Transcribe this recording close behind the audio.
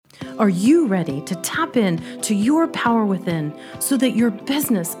Are you ready to tap in to your power within so that your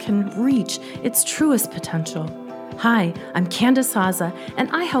business can reach its truest potential? Hi, I'm Candace Haza, and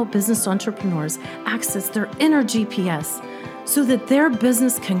I help business entrepreneurs access their inner GPS so that their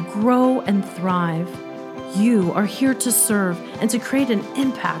business can grow and thrive. You are here to serve and to create an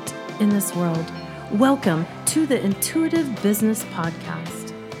impact in this world. Welcome to the Intuitive Business Podcast.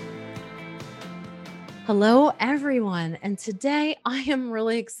 Hello, everyone. And today I am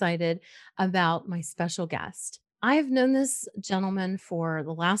really excited about my special guest. I have known this gentleman for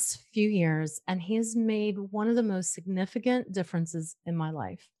the last few years, and he has made one of the most significant differences in my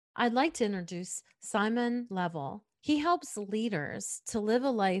life. I'd like to introduce Simon Level. He helps leaders to live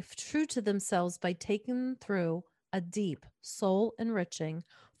a life true to themselves by taking them through a deep, soul enriching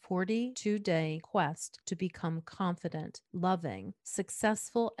 42-day quest to become confident, loving,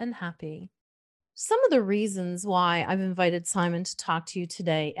 successful, and happy. Some of the reasons why I've invited Simon to talk to you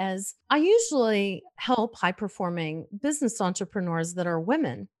today is I usually help high performing business entrepreneurs that are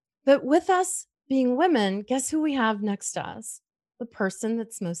women. But with us being women, guess who we have next to us? The person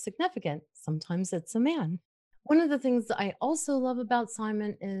that's most significant. Sometimes it's a man. One of the things that I also love about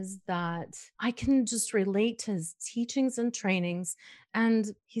Simon is that I can just relate to his teachings and trainings, and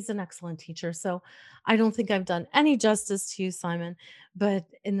he's an excellent teacher. So I don't think I've done any justice to you, Simon. But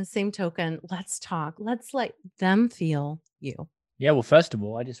in the same token, let's talk. Let's let them feel you. Yeah, well, first of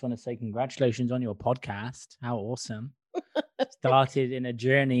all, I just want to say congratulations on your podcast. How awesome. Started in a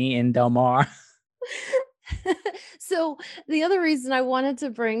journey in Del Mar. So the other reason I wanted to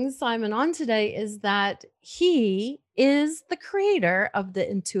bring Simon on today is that he is the creator of the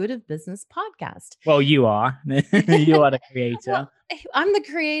Intuitive Business Podcast. Well, you are. You are the creator. Well, I'm the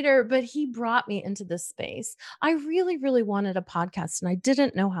creator, but he brought me into this space. I really, really wanted a podcast and I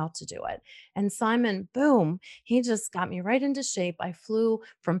didn't know how to do it. And Simon, boom, he just got me right into shape. I flew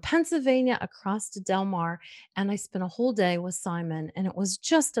from Pennsylvania across to Del Mar and I spent a whole day with Simon, and it was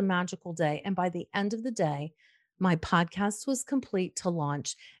just a magical day. And by the end of the day, my podcast was complete to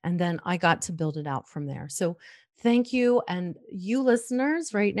launch. And then I got to build it out from there. So thank you. And you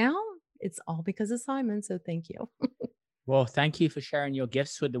listeners right now, it's all because of Simon. So thank you. Well, thank you for sharing your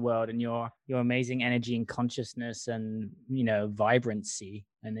gifts with the world and your amazing energy and consciousness and, vibrancy.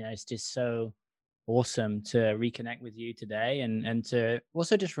 And it's just so awesome to reconnect with you today and to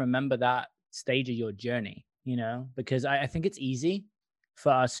also just remember that stage of your journey, because I think it's easy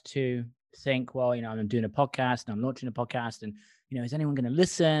for us to think, well, I'm doing a podcast and I'm launching a podcast and, is anyone going to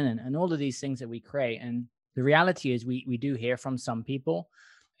listen and all of these things that we create. And the reality is we do hear from some people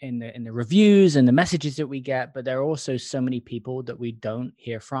in the reviews and the messages that we get, but there are also so many people that we don't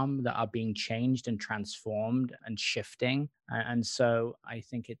hear from that are being changed and transformed and shifting. And so I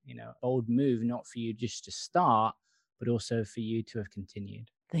think it, bold move, not for you just to start, but also for you to have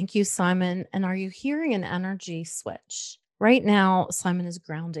continued. Thank you, Simon. And are you hearing an energy switch? Right now, Simon is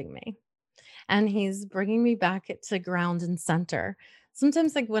grounding me and he's bringing me back to ground and center.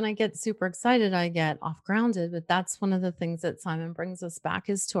 Sometimes, like when I get super excited, I get off grounded, but that's one of the things that Simon brings us back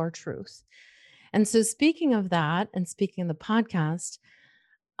is to our truth. And so, speaking of that, and speaking of the podcast,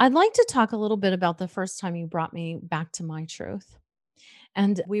 I'd like to talk a little bit about the first time you brought me back to my truth.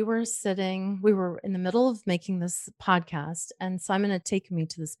 And we were in the middle of making this podcast, and Simon had taken me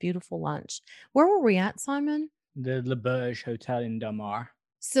to this beautiful lunch. Where were we at, Simon? The Le Berge Hotel in Del Mar.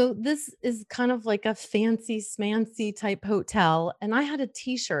 So this is kind of like a fancy smancy type hotel, and I had a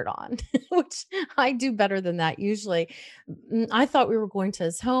t-shirt on, which I do better than that usually. I thought we were going to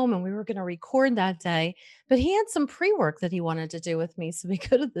his home and we were going to record that day, but he had some pre-work that he wanted to do with me, so we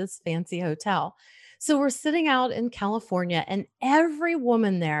go to this fancy hotel. So we're sitting out in California, and every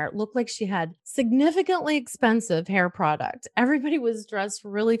woman there looked like she had significantly expensive hair product. Everybody was dressed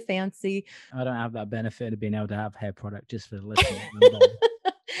really fancy. I don't have that benefit of being able to have hair product, just for the listener.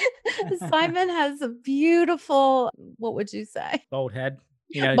 Simon has a beautiful, what would you say? Bald head.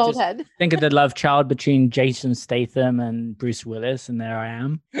 Bald head. Think of the love child between Jason Statham and Bruce Willis, and there I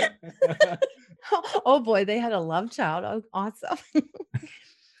am. Oh boy, they had a love child. Oh, awesome.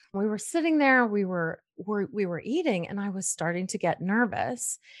 We were sitting there, we were eating, and I was starting to get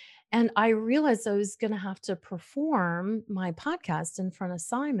nervous. And I realized I was going to have to perform my podcast in front of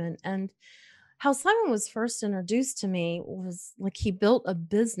Simon. And how Simon was first introduced to me was like he built a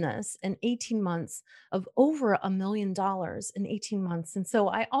business in 18 months of over $1 million in 18 months. And so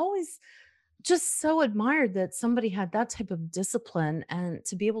I always just so admired that somebody had that type of discipline and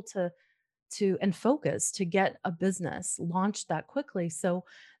to be able to and focus to get a business launched that quickly. So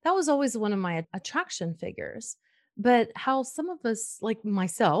that was always one of my attraction figures. But how some of us, like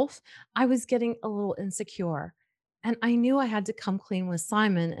myself, I was getting a little insecure. And I knew I had to come clean with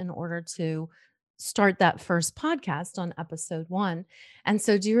Simon in order to start that first podcast on episode 1. And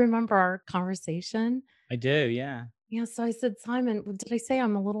so do you remember our conversation? I do, yeah. Yeah, so I said, "Simon, did I say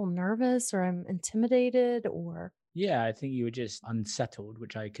I'm a little nervous or I'm intimidated or?" Yeah, I think you were just unsettled,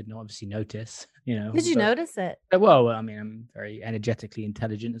 which I could obviously notice, Did you but notice it? well, I mean, I'm very energetically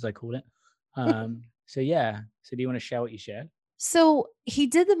intelligent, as I call it. So yeah. So do you want to share what you shared? So he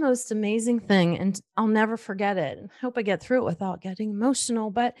did the most amazing thing, and I'll never forget it. And hope I get through it without getting emotional.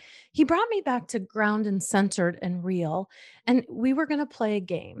 But he brought me back to ground and centered and real. And we were going to play a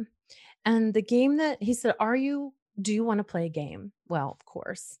game. And the game that he said, do you want to play a game? Well, of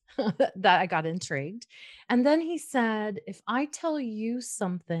course, that I got intrigued. And then he said, if I tell you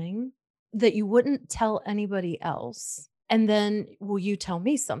something that you wouldn't tell anybody else, and then will you tell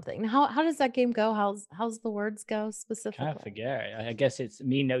me something? How does that game go? How's the words go Kind of specifically? forget. I guess it's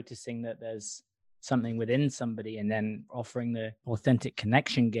me noticing that there's something within somebody and then offering the authentic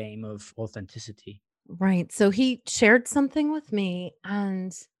connection game of authenticity. Right. So he shared something with me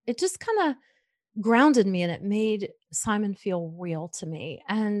and it just kind of grounded me and it made Simon feel real to me.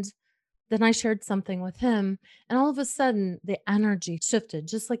 And then I shared something with him and all of a sudden the energy shifted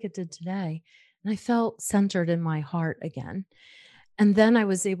just like it did today. And I felt centered in my heart again. And then I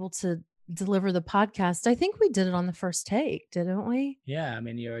was able to deliver the podcast. I think we did it on the first take, didn't we? Yeah, I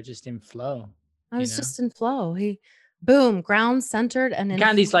mean, you're just in flow, I you was know? just in flow. He boom, ground centered and in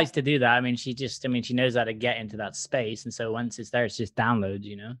Candice flow. likes to do that. I mean, she knows how to get into that space. And so once it's there, it's just downloads.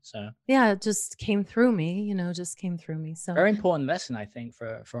 So Yeah, it just came through me, just came through me. So very important lesson, I think,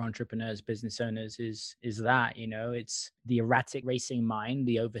 for entrepreneurs, business owners is that, it's the erratic racing mind,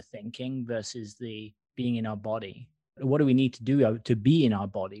 the overthinking versus the being in our body. What do we need to do to be in our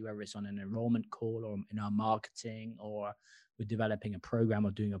body, whether it's on an enrollment call or in our marketing or we're developing a program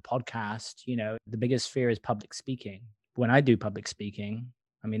or doing a podcast? The biggest fear is public speaking. When I do public speaking,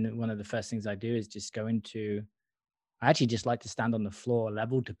 I mean, one of the first things I do is just go into, I actually just like to stand on the floor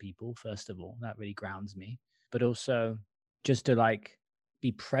level to people, first of all. That really grounds me. But also just to like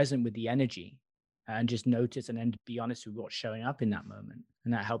be present with the energy and just notice and then be honest with what's showing up in that moment.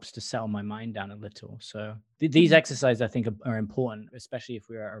 And that helps to settle my mind down a little. So these Mhm. exercises I think are important, especially if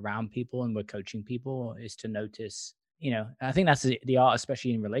we're around people and we're coaching people, is to notice. I think that's the art,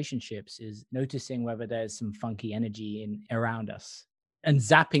 especially in relationships, is noticing whether there's some funky energy in around us and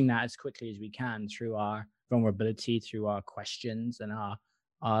zapping that as quickly as we can through our vulnerability, through our questions and our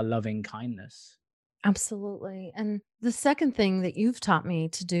loving kindness. Absolutely. And the second thing that you've taught me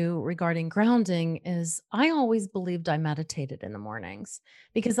to do regarding grounding is I always believed I meditated in the mornings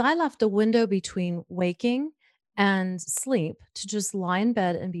because I left a window between waking and sleep to just lie in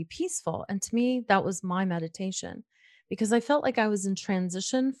bed and be peaceful. And to me, that was my meditation because I felt like I was in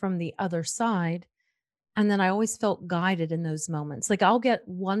transition from the other side. And then I always felt guided in those moments. Like I'll get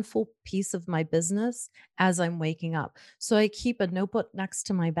one full piece of my business as I'm waking up. So I keep a notebook next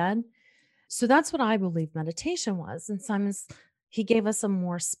to my bed, so that's what I believe meditation was. And he gave us a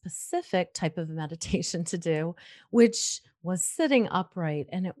more specific type of meditation to do, which was sitting upright.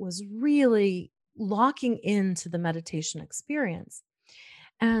 And it was really locking into the meditation experience.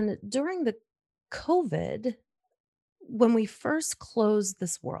 And during the COVID, when we first closed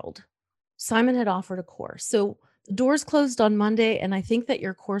this world, Simon had offered a course. So the doors closed on Monday. And I think that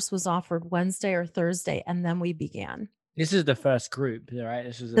your course was offered Wednesday or Thursday. And then we began. This is the first group, right?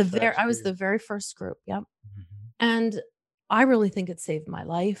 This was the I first was group. the very first group. Yep. Mhm. And I really think it saved my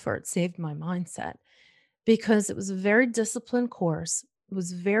life or it saved my mindset because it was a very disciplined course. It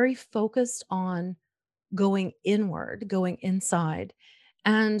was very focused on going inward, going inside.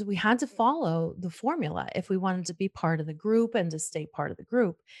 And we had to follow the formula if we wanted to be part of the group and to stay part of the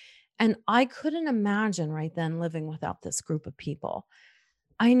group. And I couldn't imagine right then living without this group of people.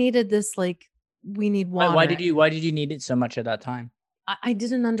 I needed this, like, we need Why water. did you need it so much at that time? I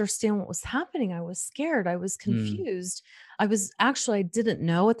didn't understand what was happening. I was scared. I was Mm. confused. I didn't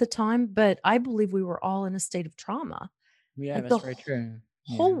know at the time, but I believe we were all in a state of trauma. Yeah, Like that's very true.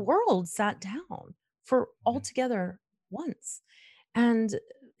 whole Yeah. world sat down for all Mhm. together once. And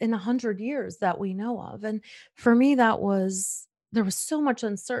in 100 years that we know of. And for me, there was so much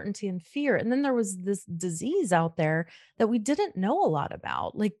uncertainty and fear. And then there was this disease out there that we didn't know a lot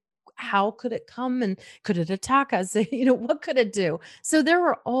about. Like, how could it come and could it attack us? What could it do? So there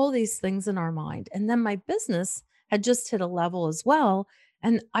were all these things in our mind. And then my business had just hit a level as well.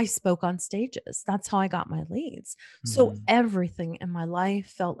 And I spoke on stages. That's how I got my leads. So Mhm. everything in my life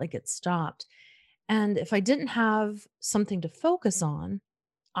felt like it stopped. And if I didn't have something to focus on,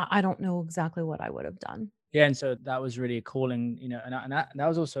 I don't know exactly what I would have done. Yeah, and so that was really a calling, and that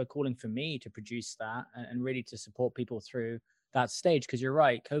was also a calling for me to produce that and really to support people through that stage. Because you're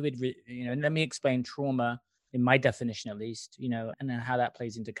right, COVID, and let me explain trauma in my definition at least, and then how that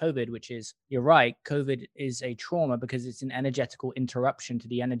plays into COVID, which is, you're right, COVID is a trauma because it's an energetical interruption to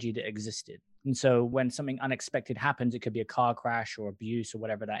the energy that existed. And so when something unexpected happens, it could be a car crash or abuse or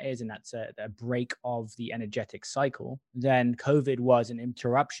whatever that is, and that's a break of the energetic cycle. Then COVID was an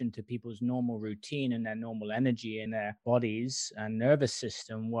interruption to people's normal routine, and their normal energy in their bodies and nervous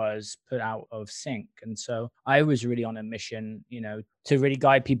system was put out of sync. And so I was really on a mission, to really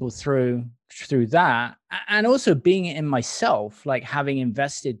guide people through that. And also being in myself, like having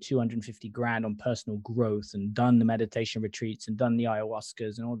invested 250 grand on personal growth and done the meditation retreats and done the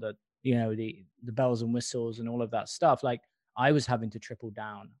ayahuascas and all the bells and whistles and all of that stuff. Like, I was having to triple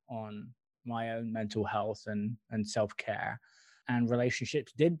down on my own mental health and self-care, and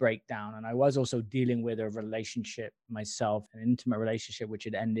relationships did break down. And I was also dealing with a relationship myself, an intimate relationship which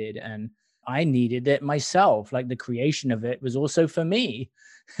had ended, and I needed it myself. Like, the creation of it was also for me.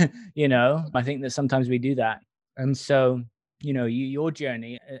 I think that sometimes we do that. And so, your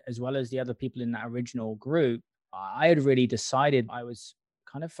journey, as well as the other people in that original group, I had really decided. I was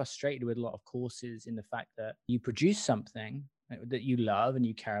kind of frustrated with a lot of courses in the fact that you produce something that you love and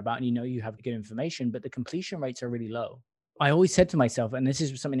you care about, and you have good information, but the completion rates are really low. I always said to myself, and this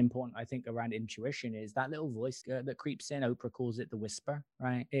is something important, I think, around intuition, is that little voice that creeps in. Oprah calls it the whisper,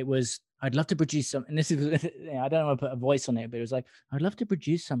 right? It was, I'd love to produce something. And this is, I don't want to put a voice on it, but it was like, I'd love to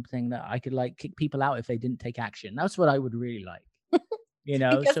produce something that I could like kick people out if they didn't take action. That's what I would really like.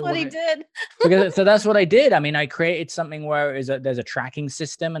 And guess So what he did? so that's what I did. I mean, I created something where there's a tracking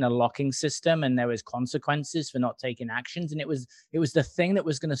system and a locking system, and there was consequences for not taking actions. And it was the thing that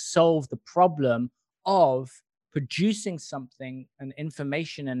was going to solve the problem of producing something and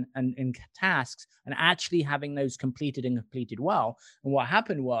information and tasks, and actually having those completed and completed well. And what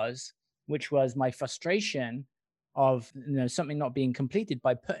happened was, which was my frustration of something not being completed,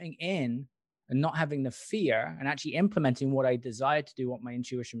 by putting in and not having the fear and actually implementing what I desired to do, what my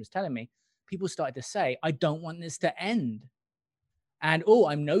intuition was telling me, people started to say, I don't want this to end. And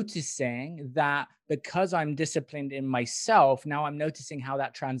I'm noticing that because I'm disciplined in myself, now I'm noticing how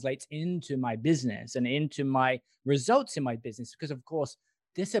that translates into my business and into my results in my business. Because, of course,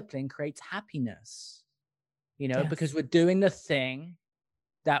 discipline creates happiness, because Yes. we're doing the thing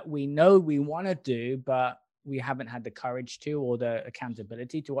that we know we want to do, but we haven't had the courage to, or the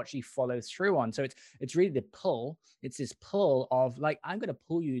accountability to actually follow through on. So it's really the pull. It's this pull of like, I'm going to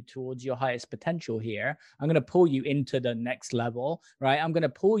pull you towards your highest potential here. I'm going to pull you into the next level, right? I'm going to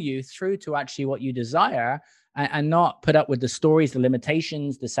pull you through to actually what you desire, and not put up with the stories, the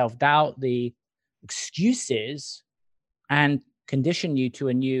limitations, the self-doubt, the excuses, and condition you to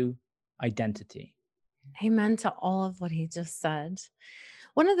a new identity. Amen to all of what he just said.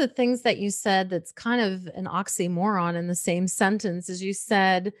 One of the things that you said that's kind of an oxymoron in the same sentence is, you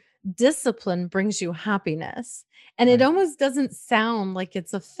said discipline brings you happiness. And it Right. almost doesn't sound like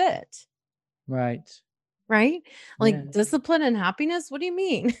it's a fit, Right. right? Yeah. Like, discipline and happiness? What do you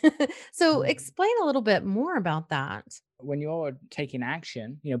mean? So explain a little bit more about that. When you're taking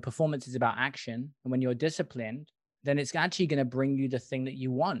action, performance is about action. And when you're disciplined, then it's actually going to bring you the thing that you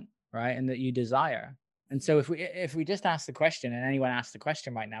want, right? And that you desire. And so if we just ask the question, and anyone asks the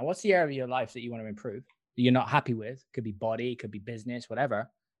question right now, what's the area of your life that you want to improve, that you're not happy with? Could be body, could be business, whatever.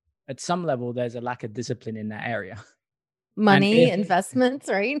 At some level, there's a lack of discipline in that area. And Money, investments,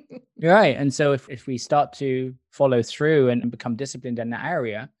 right? you're right. And so if we start to follow through and become disciplined in that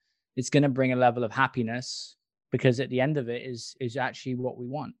area, it's going to bring a level of happiness, because at the end of it is actually what we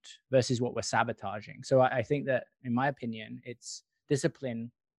want versus what we're sabotaging. So I think that, in my opinion, it's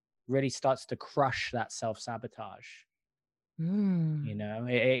discipline really starts to crush that self-sabotage.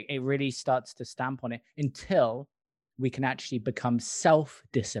 Mm. It really starts to stamp on it until we can actually become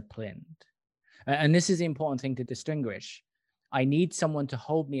self-disciplined. And this is the important thing to distinguish. I need someone to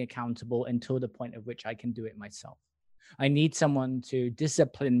hold me accountable until the point at which I can do it myself. I need someone to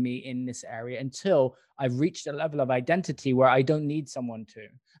discipline me in this area until I've reached a level of identity where I don't need someone to.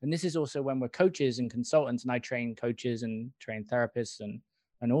 And this is also when we're coaches and consultants, and I train coaches and train therapists and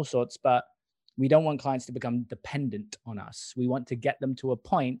all sorts, but we don't want clients to become dependent on us. We want to get them to a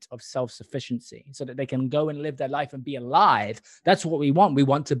point of self-sufficiency so that they can go and live their life and be alive. That's what we want. We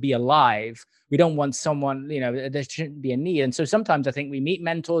want to be alive. We don't want someone, there shouldn't be a need. And so sometimes I think we meet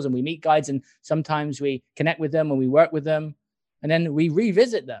mentors and we meet guides, and sometimes we connect with them and we work with them, and then we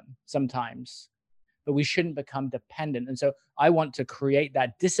revisit them sometimes, but we shouldn't become dependent. And so I want to create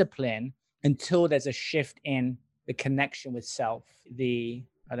that discipline until there's a shift in the connection with self, the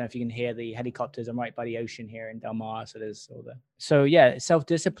I don't know if you can hear the helicopters. I'm right by the ocean here in Del Mar. So there's all the, so yeah,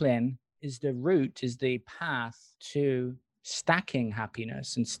 self-discipline is the route, is the path to stacking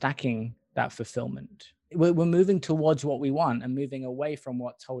happiness and stacking that fulfillment. We're moving towards what we want and moving away from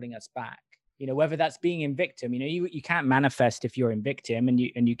what's holding us back. Whether that's being in victim, you can't manifest if you're in victim, and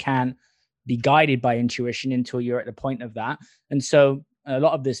you can't be guided by intuition until you're at the point of that. And so a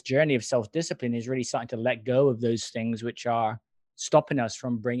lot of this journey of self-discipline is really starting to let go of those things which are stopping us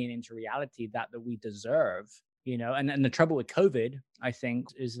from bringing into reality that we deserve. And the trouble with COVID, I think,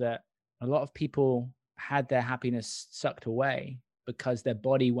 is that a lot of people had their happiness sucked away because their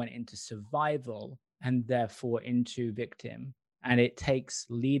body went into survival and therefore into victim. And it takes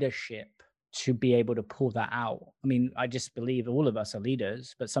leadership to be able to pull that out. I mean, I just believe all of us are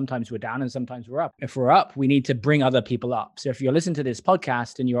leaders, but sometimes we're down and sometimes we're up. If we're up, we need to bring other people up. So if you're listening to this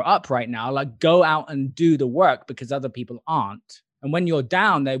podcast and you're up right now, like, go out and do the work, because other people aren't. And when you're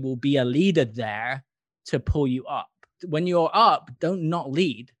down, there will be a leader there to pull you up. When you're up, don't not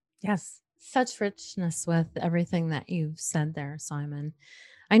lead. Yes. Such richness with everything that you've said there, Simon.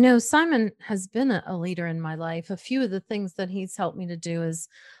 I know Simon has been a leader in my life. A few of the things that he's helped me to do is,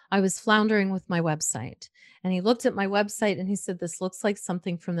 I was floundering with my website, and he looked at my website and he said, "This looks like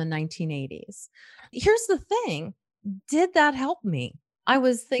something from the 1980s." Here's the thing. Did that help me? I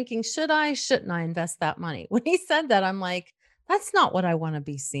was thinking, shouldn't I invest that money? When he said that, I'm like, that's not what I want to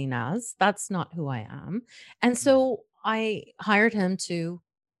be seen as. That's not who I am. And so I hired him to.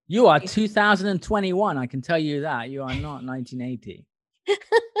 You are 2021. I can tell you that. You are not 1980.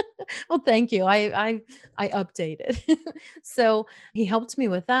 Well, thank you. I updated. So he helped me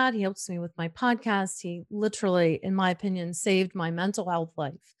with that. He helps me with my podcast. He literally, in my opinion, saved my mental health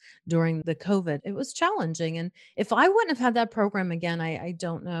life during the COVID. It was challenging. And if I wouldn't have had that program again, I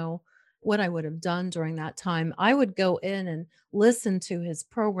don't know what I would have done during that time. I would go in and listen to his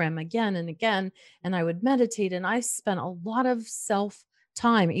program again and again, and I would meditate. And I spent a lot of self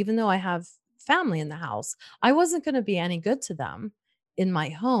time, even though I have family in the house. I wasn't going to be any good to them in my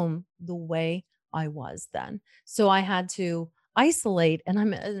home the way I was then. So I had to isolate, and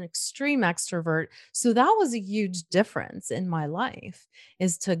I'm an extreme extrovert. So that was a huge difference in my life,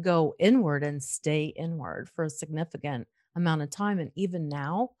 is to go inward and stay inward for a significant amount of time. And even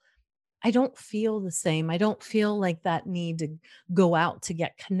now, I don't feel the same. I don't feel like that need to go out to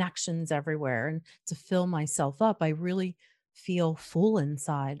get connections everywhere and to fill myself up. I really feel full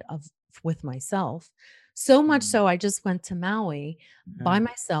inside of with myself. So much so I just went to Maui by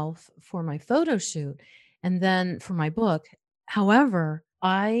myself for my photo shoot and then for my book. However,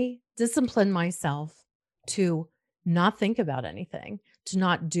 I disciplined myself to not think about anything, to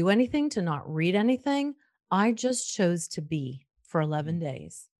not do anything, to not read anything. I just chose to be for 11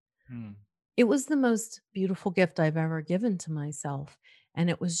 days. Mm. It was the most beautiful gift I've ever given to myself. And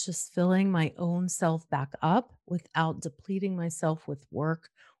it was just filling my own self back up without depleting myself with work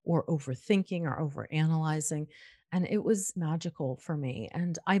or overthinking or overanalyzing. And it was magical for me.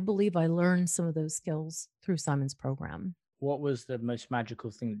 And I believe I learned some of those skills through Simon's program. What was the most magical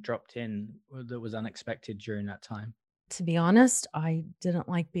thing that dropped in that was unexpected during that time? To be honest, I didn't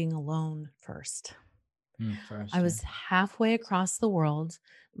like being alone first. I was halfway across the world.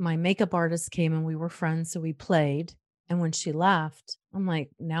 My makeup artist came and we were friends, so we played. And when she left, I'm like,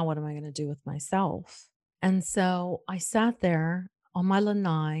 now what am I going to do with myself? And so I sat there on my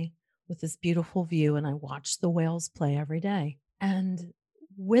lanai with this beautiful view and I watched the whales play every day. And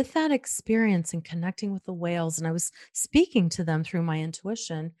with that experience and connecting with the whales, and I was speaking to them through my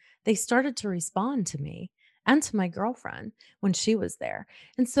intuition, they started to respond to me and to my girlfriend when she was there.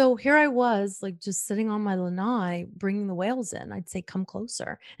 And so here I was, like, just sitting on my lanai, bringing the whales in. I'd say, come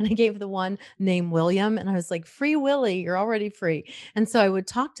closer. And I gave the one named William, and I was like, free Willie, you're already free. And so I would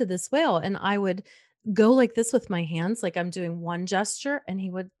talk to this whale and I would go like this with my hands, like I'm doing one gesture, and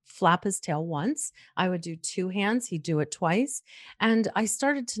he would flap his tail once. I would do two hands, he'd do it twice. And I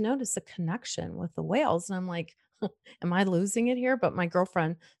started to notice a connection with the whales. And I'm like, am I losing it here? But my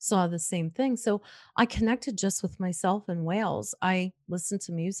girlfriend saw the same thing. So I connected just with myself and whales. I listened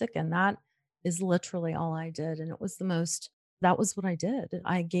to music, and that is literally all I did. And that was what I did.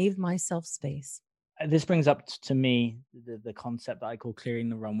 I gave myself space. This brings up to me the concept that I call clearing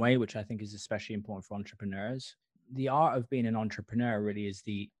the runway, which I think is especially important for entrepreneurs. The art of being an entrepreneur really is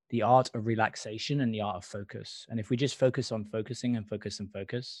the art of relaxation and the art of focus. And if we just focus on focusing and focus and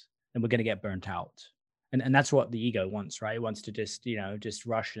focus, then we're going to get burnt out. And that's what the ego wants, right? It wants to just, just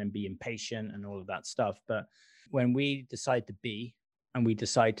rush and be impatient and all of that stuff. But when we decide to be, and we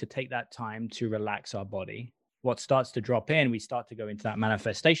decide to take that time to relax our body, what starts to drop in, we start to go into that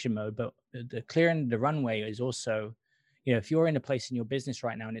manifestation mode. But the clearing the runway is also if you're in a place in your business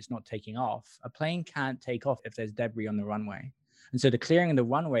right now and it's not taking off, a plane can't take off if there's debris on the runway. And so the clearing of the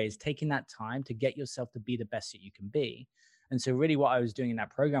runway is taking that time to get yourself to be the best that you can be. And so really what I was doing in that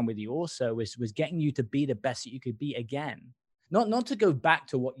program with you also was getting you to be the best that you could be again. Not to go back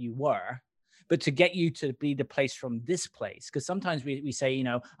to what you were, but to get you to be the place from this place. Because sometimes we say,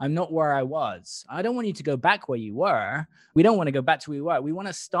 I'm not where I was. I don't want you to go back where you were. We don't want to go back to where we were. We want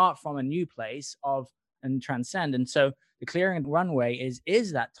to start from a new place and transcend. And so the clearing the runway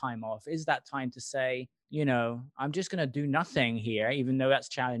is that time off, is that time to say, I'm just going to do nothing here, even though that's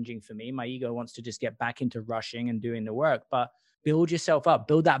challenging for me. My ego wants to just get back into rushing and doing the work, but build yourself up,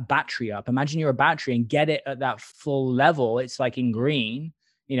 build that battery up. Imagine you're a battery and get it at that full level. It's like in green.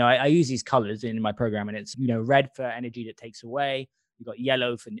 I use these colors in my program, and it's, red for energy that takes away. You've got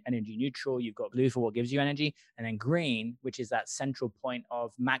yellow for energy neutral. You've got blue for what gives you energy. And then green, which is that central point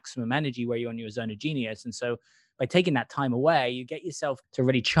of maximum energy where you're in your zone of genius. And so by taking that time away, you get yourself to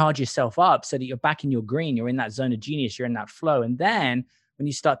really charge yourself up so that you're back in your green. You're in that zone of genius. You're in that flow. And then when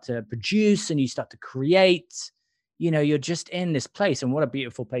you start to produce and you start to create, you're just in this place. And what a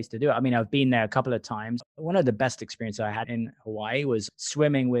beautiful place to do it. I mean, I've been there a couple of times. One of the best experiences I had in Hawaii was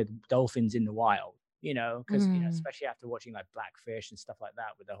swimming with dolphins in the wild, because, especially after watching like Blackfish and stuff like that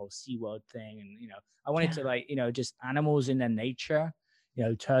with the whole SeaWorld thing. And, I wanted to just animals in their nature,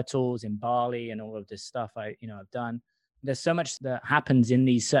 turtles in Bali and all of this stuff I've done. There's so much that happens in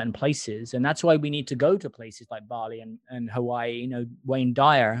these certain places. And that's why we need to go to places like Bali and Hawaii. Wayne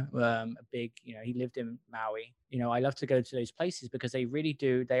Dyer, a big, he lived in Maui. I love to go to those places because they really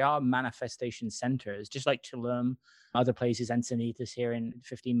do. They are manifestation centers, just like Tulum, other places, Encinitas here in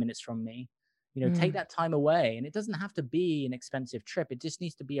 15 minutes from me. Take that time away. And it doesn't have to be an expensive trip. It just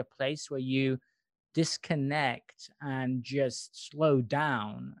needs to be a place where you disconnect and just slow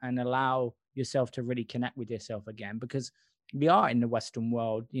down and allow yourself to really connect with yourself again, because we are in the Western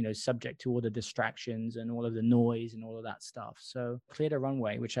world, subject to all the distractions and all of the noise and all of that stuff. So clear the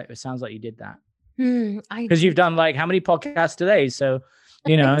runway, which it sounds like you did that. Because you've done like how many podcasts today? So,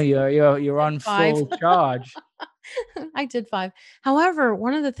 you're on full charge. I did 5. However,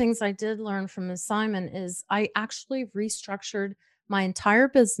 one of the things I did learn from Ms. Simon is I actually restructured my entire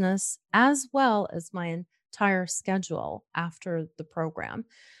business as well as my entire schedule after the program.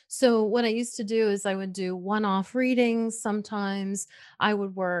 So what I used to do is I would do one-off readings. Sometimes I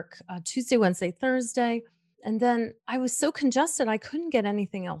would work Tuesday, Wednesday, Thursday. And then I was so congested, I couldn't get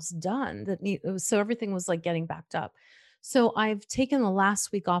anything else done so everything was like getting backed up. So I've taken the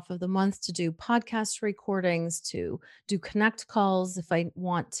last week off of the month to do podcast recordings, to do connect calls if I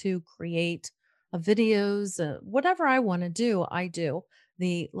want to create videos, whatever I want to do, I do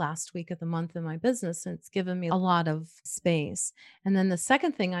the last week of the month in my business. And it's given me a lot of space. And then the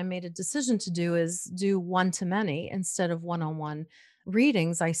second thing I made a decision to do is do one to many instead of one on one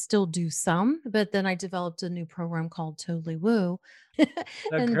readings. I still do some, but then I developed a new program called Totally Woo.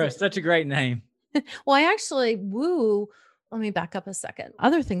 And Such a great name. well, I actually woo. Let me back up a second.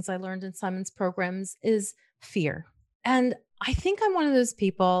 Other things I learned in Simon's programs is fear. And I think I'm one of those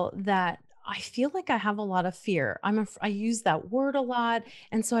people that I feel like I have a lot of fear. I use that word a lot.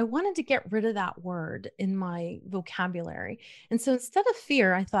 And so I wanted to get rid of that word in my vocabulary. And so instead of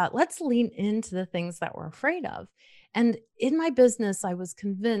fear, I thought, let's lean into the things that we're afraid of. And in my business, I was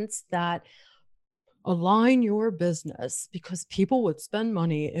convinced that align your business because people would spend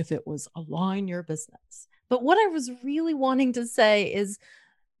money if it was align your business. But what I was really wanting to say is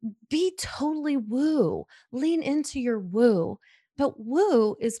be totally woo, lean into your woo. But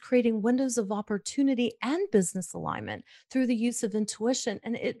woo is creating windows of opportunity and business alignment through the use of intuition.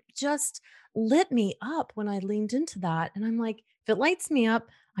 And it just lit me up when I leaned into that. And I'm like, if it lights me up,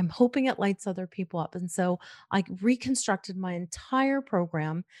 I'm hoping it lights other people up. And so I reconstructed my entire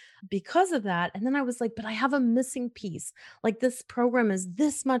program because of that. And then I was like, but I have a missing piece. Like this program is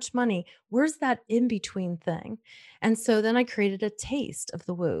this much money. Where's that in between thing? And so then I created a taste of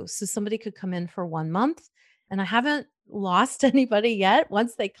the woo. So somebody could come in for 1 month, and I haven't lost anybody yet.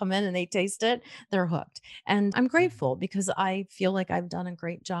 Once they come in and they taste it, they're hooked. And I'm grateful because I feel like I've done a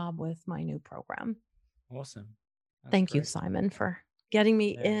great job with my new program. Awesome. That's Thank you, great. Simon, for getting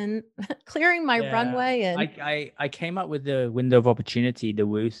me in, clearing my runway. And I came up with the window of opportunity, the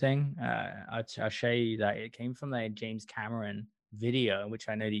woo thing. I'll show you that it came from the James Cameron video, which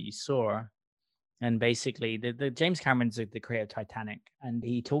I know that you saw. And basically, the James Cameron's the creator of Titanic, and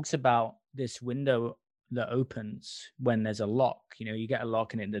he talks about this window that opens when there's a lock. You get a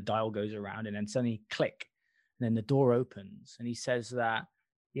lock, and then the dial goes around, and then suddenly click, and then the door opens. And he says that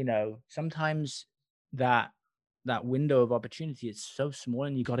sometimes that window of opportunity is so small,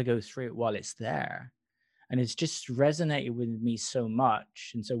 and you got to go through it while it's there. And it's just resonated with me so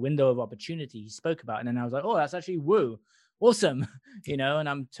much. And so window of opportunity he spoke about. And then I was like, oh, that's actually woo. Awesome. And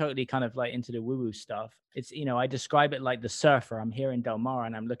I'm totally kind of like into the woo woo stuff. It's, I describe it like the surfer. I'm here in Del Mar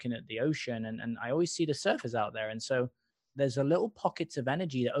and I'm looking at the ocean and I always see the surfers out there. And so there's a little pockets of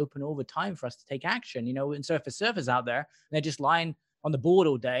energy that open all the time for us to take action. And so if a surfer's out there and they're just lying on the board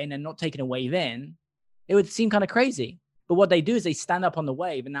all day and they're not taking a wave in, it would seem kind of crazy. But what they do is they stand up on the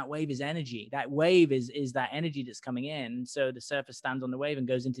wave, and that wave is energy. That wave is that energy that's coming in. So the surfer stands on the wave and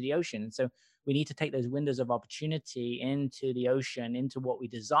goes into the ocean. And so we need to take those windows of opportunity into the ocean, into what we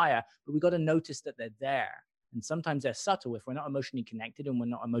desire, but we got to notice that they're there. And sometimes they're subtle. If we're not emotionally connected and we're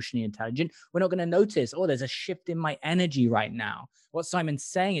not emotionally intelligent, we're not going to notice, oh, there's a shift in my energy right now. What Simon's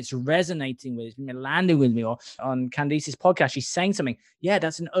saying, it's resonating with, it's landing with me. Or on Candice's podcast, she's saying something. Yeah,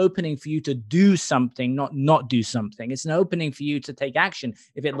 that's an opening for you to do something, not do something. It's an opening for you to take action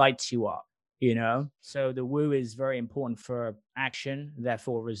if it lights you up. So the woo is very important for action,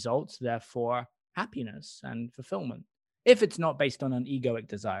 therefore results, therefore happiness and fulfillment. If it's not based on an egoic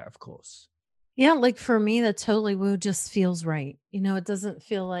desire, of course. Yeah, like for me, the totally woo just feels right. It doesn't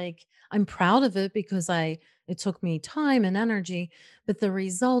feel like I'm proud of it because it took me time and energy, but the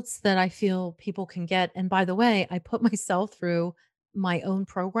results that I feel people can get. And by the way, I put myself through my own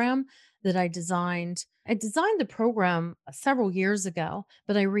program that I designed. I designed the program several years ago,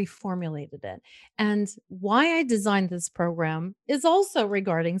 but I reformulated it. And why I designed this program is also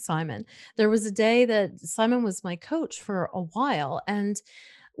regarding Simon. There was a day that Simon was my coach for a while, and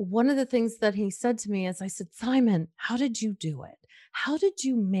one of the things that he said to me is I said, Simon, how did you do it? How did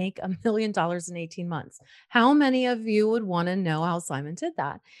you make $1 million in 18 months? How many of you would want to know how Simon did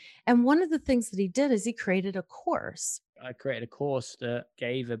that? And one of the things that he did is he created a course. I created a course that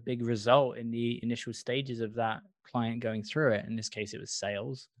gave a big result in the initial stages of that client going through it. In this case, it was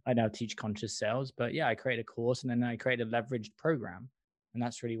sales. I now teach conscious sales, but yeah, I created a course and then I created a leveraged program. And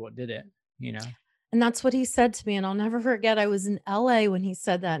that's really what did it. And that's what he said to me. And I'll never forget, I was in LA when he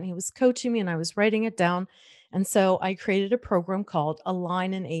said that, and he was coaching me, and I was writing it down. And so I created a program called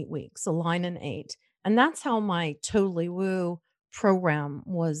Align in 8 Weeks, Align in Eight. And that's how my Totally Woo program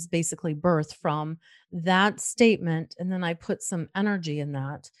was basically birthed from that statement. And then I put some energy in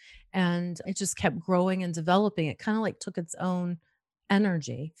that, and it just kept growing and developing. It kind of like took its own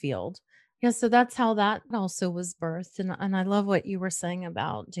energy field. Yeah, so that's how that also was birthed, and I love what you were saying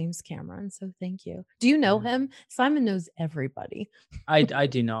about James Cameron, so thank you. Do you know Yeah. him? Simon knows everybody, I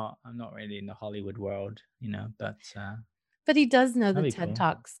do not. I'm not really in the Hollywood world, but but he does know the that'd be TED cool.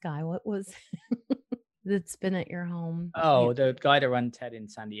 Talks guy. What was that's been at your home? Oh, the guy that run TED in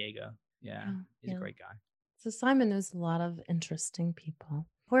San Diego. Yeah, Yeah, he's a yeah. great guy. So Simon knows a lot of interesting people.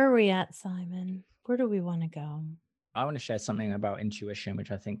 Where are we at, Simon? Where do we wanna go? I want to share something about intuition, which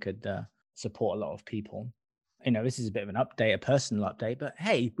I think could support a lot of people. This is a bit of an update, a personal update, but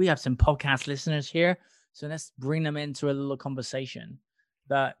hey, we have some podcast listeners here. So let's bring them into a little conversation.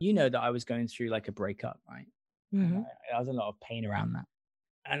 But you know that I was going through like a breakup, right? And Mhm. I was a lot of pain around that.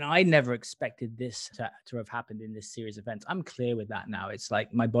 And I never expected this to have happened in this series of events. I'm clear with that now. It's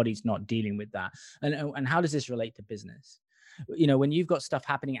like my body's not dealing with that. And how does this relate to business? When you've got stuff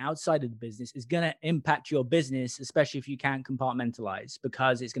happening outside of the business, it's going to impact your business, especially if you can't compartmentalize,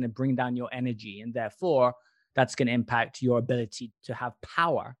 because it's going to bring down your energy. And therefore, that's going to impact your ability to have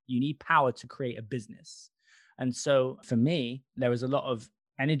power. You need power to create a business. And so for me, there was a lot of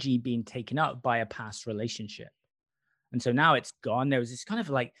energy being taken up by a past relationship. And so now it's gone. There was this kind of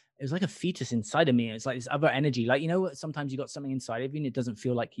like, it was like a fetus inside of me. It's like this other energy. Like, sometimes you got something inside of you and it doesn't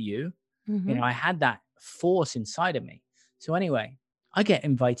feel like you. Mhm. I had that force inside of me. So anyway, I get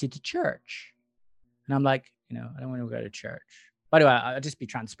invited to church. And I'm like, I don't want to go to church. By the way, I'll just be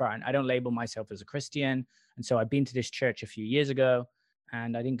transparent. I don't label myself as a Christian. And so I've been to this church a few years ago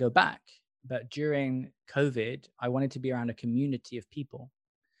and I didn't go back. But during COVID, I wanted to be around a community of people.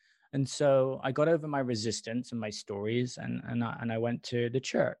 And so I got over my resistance and my stories, and I went to the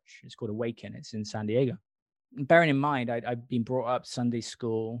church. It's called Awaken. It's in San Diego. And bearing in mind, I'd been brought up Sunday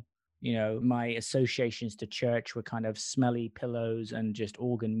school. My associations to church were kind of smelly pillows and just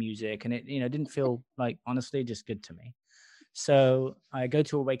organ music, and it didn't feel like, honestly, just good to me. So I go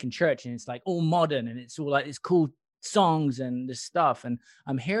to Awaken Church, and it's like all modern, and it's all like this cool songs and this stuff, and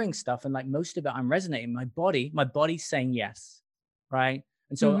I'm hearing stuff, and like most of it, I'm resonating. My body's saying yes, right?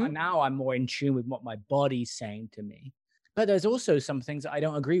 And so Mhm. now I'm more in tune with what my body's saying to me. But there's also some things that I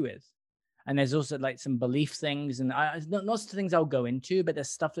don't agree with. And there's also like some belief things and not things I'll go into, but there's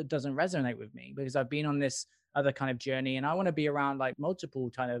stuff that doesn't resonate with me because I've been on this other kind of journey and I want to be around like multiple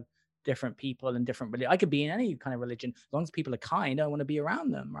kind of different people and different religion. I could be in any kind of religion as long as people are kind. I want to be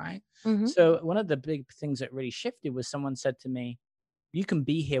around them, right? Mhm. So one of the big things that really shifted was someone said to me, "You can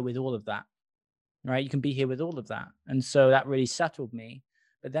be here with all of that, right? You can be here with all of that." And so that really settled me.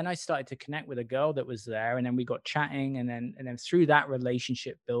 But then I started to connect with a girl that was there, and then we got chatting, and then through that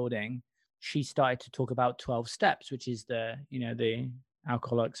relationship building, she started to talk about 12 steps, which is the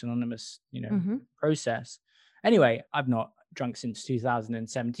Alcoholics Anonymous, Mhm. process. Anyway, I've not drunk since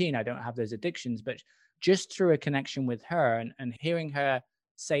 2017. I don't have those addictions, but just through a connection with her and hearing her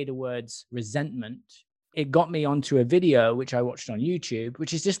say the words resentment, it got me onto a video which I watched on YouTube,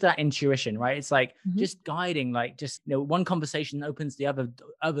 which is just that intuition, right? It's like Mhm. just guiding, like just one conversation opens the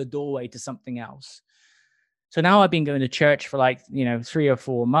other doorway to something else. So now I've been going to church for like 3 or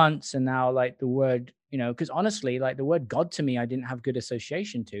 4 months, and now like the word, because honestly, like the word God to me, I didn't have good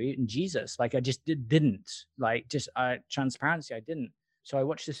association to, even Jesus. Like I just didn't like just transparency. I didn't. So I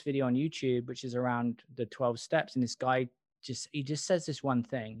watched this video on YouTube, which is around the 12 steps, and this guy he just says this one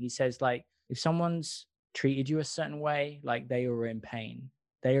thing. He says like, if someone's treated you a certain way, like they were in pain.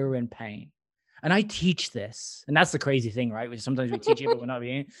 They are in pain. And I teach this. And that's the crazy thing, right? Which sometimes we teach it, but we're not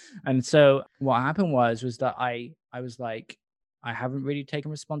being. And so what happened was that I was like, I haven't really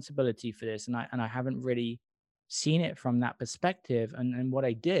taken responsibility for this. And I haven't really seen it from that perspective. And what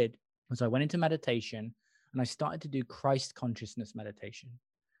I did was I went into meditation and I started to do Christ consciousness meditation.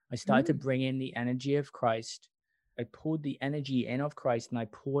 I started to Mm. bring in the energy of Christ. I pulled the energy in of Christ and I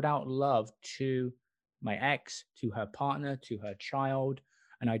poured out love to my ex, to her partner, to her child.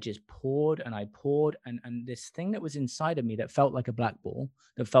 And I just poured and I poured. And this thing that was inside of me that felt like a black ball,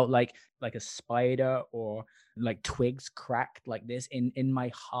 that felt like a spider or like twigs cracked like this in my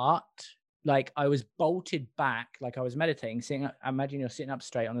heart. Like I was bolted back, like I was meditating, sitting. Imagine you're sitting up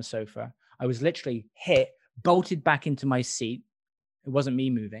straight on the sofa. I was literally hit, bolted back into my seat. It wasn't me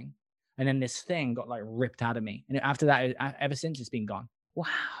moving. And then this thing got like ripped out of me. And after that, ever since it's been gone. Wow.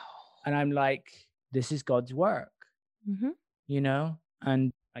 And I'm like, this is God's work, Mhm.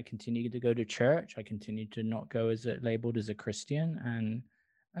 And I continue to go to church. I continue to not go as labeled as a Christian,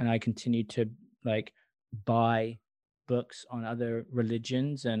 and I continue to like buy books on other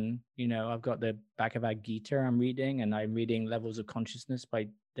religions. And I've got the Bhagavad Gita I'm reading, and I'm reading Levels of Consciousness by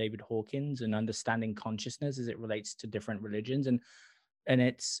David Hawkins, and understanding consciousness as it relates to different religions. And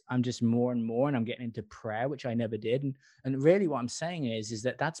I'm just more and more, and I'm getting into prayer, which I never did. And really what I'm saying is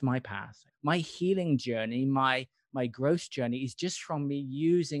that that's my path. My healing journey, my growth journey is just from me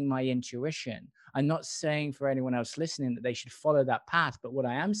using my intuition. I'm not saying for anyone else listening that they should follow that path, but what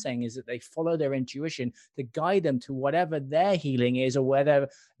I am saying is that they follow their intuition to guide them to whatever their healing is, or whether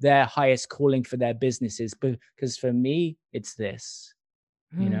their highest calling for their business is. Because for me, it's this,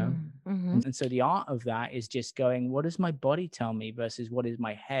 you know Mm. Mhm. and so the art of that is just going, what does my body tell me versus what is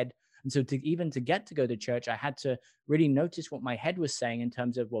my head? And so to get to go to church, I had to really notice what my head was saying in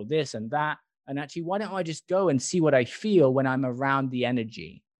terms of, well, this and that. And actually, why don't I just go and see what I feel when I'm around the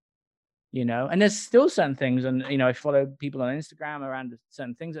energy? And there's still certain things, and I follow people on Instagram around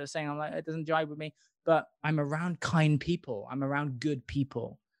certain things that are saying, I'm like, it doesn't jive with me. But I'm around kind people, I'm around good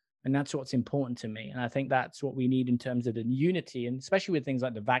people, and that's what's important to me. And I think that's what we need in terms of the unity, and especially with things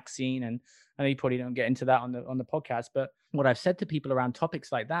like the vaccine. And I know you probably don't get into that on the podcast, but what I've said to people around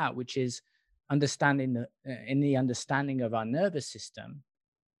topics like that, which is understanding in the understanding of our nervous system,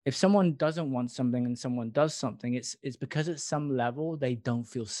 if someone doesn't want something and someone does something, it's because at some level they don't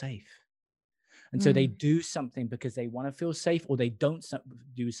feel safe. And so they Mm. do something because they want to feel safe, or they don't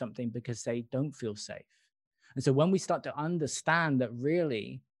do something because they don't feel safe. And so when we start to understand that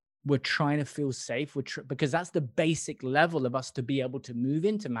really we're trying to feel safe, because that's the basic level of us to be able to move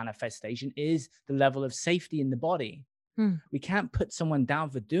into manifestation, is the level of safety in the body. Mm. We can't put someone down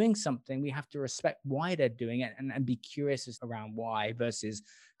for doing something. We have to respect why they're doing it, and be curious around why, versus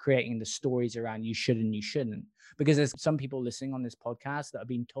creating the stories around you should and you shouldn't. Because there's some people listening on this podcast that are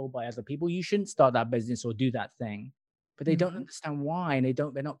being told by other people, you shouldn't start that business or do that thing. But they don't Mhm. understand why, and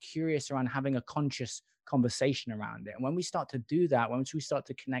they're not curious around having a conscious conversation around it. And when we start to do that, once we start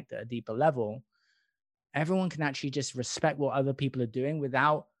to connect at a deeper level, everyone can actually just respect what other people are doing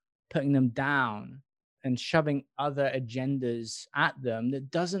without putting them down and shoving other agendas at them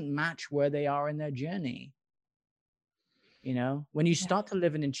that doesn't match where they are in their journey. When you Yeah. start to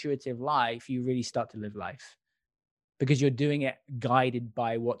live an intuitive life, you really start to live life, because you're doing it guided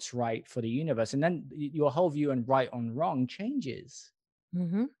by what's right for the universe. And then your whole view on right on wrong changes.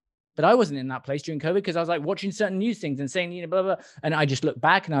 Mhm. But I wasn't in that place during COVID, because I was like watching certain news things and saying, blah, blah. And I just looked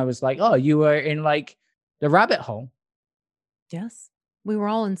back and I was like, oh, you were in like the rabbit hole. Yes. We were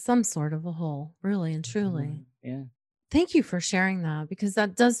all in some sort of a hole, really and truly. Yeah. Thank you for sharing that because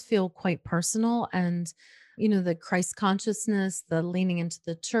that does feel quite personal. And, the Christ consciousness, the leaning into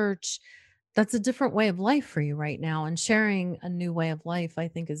the church, that's a different way of life for you right now. And sharing a new way of life, I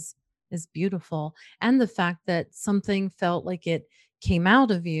think is beautiful. And the fact that something felt like it came out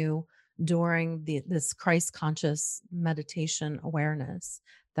of you during this Christ conscious meditation awareness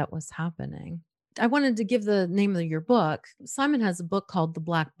that was happening. I wanted to give the name of your book. Simon has a book called The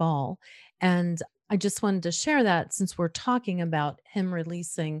Black Ball. And I just wanted to share that since we're talking about him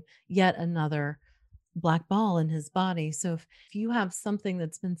releasing yet another black ball in his body. So if you have something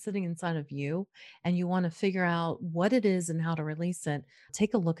that's been sitting inside of you and you want to figure out what it is and how to release it,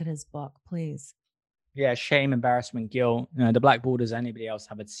 take a look at his book, please. Yeah, shame, embarrassment, guilt. The Black Ball, does anybody else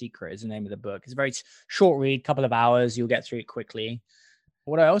have a secret? Is the name of the book. It's a very short read, couple of hours. You'll get through it quickly.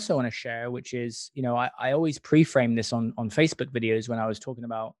 What I also want to share, which is, I always pre-frame this on Facebook videos when I was talking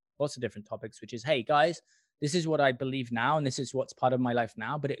about lots of different topics, which is, hey guys, this is what I believe now, and this is what's part of my life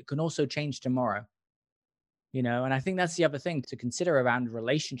now, but it can also change tomorrow. And I think that's the other thing to consider around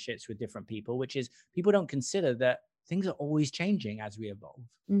relationships with different people, which is people don't consider that things are always changing as we evolve.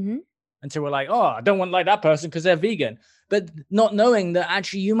 Hmm. And so we're like, oh, I don't want like that person because they're vegan. But not knowing that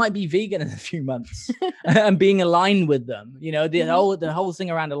actually you might be vegan in a few months and being aligned with them. The whole thing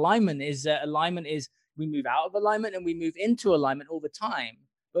around alignment is we move out of alignment and we move into alignment all the time.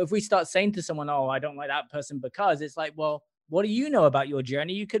 But if we start saying to someone, oh, I don't like that person because, it's like, well, what do you know about your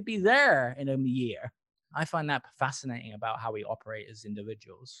journey? You could be there in a year. I find that fascinating about how we operate as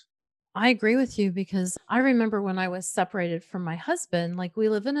individuals. I agree with you because I remember when I was separated from my husband, like we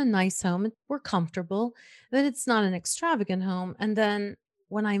live in a nice home, we're comfortable, but it's not an extravagant home. And then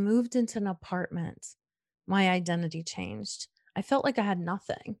when I moved into an apartment, my identity changed. I felt like I had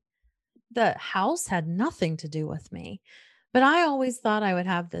nothing. The house had nothing to do with me. But I always thought I would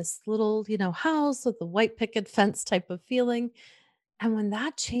have this little, house with the white picket fence type of feeling. And when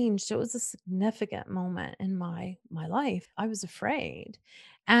that changed, it was a significant moment in my life. I was afraid.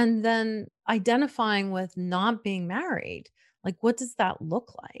 And then identifying with not being married, like what does that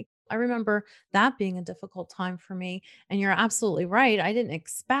look like? I remember that being a difficult time for me. And you're absolutely right. I didn't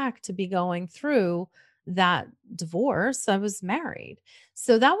expect to be going through that divorce. I was married.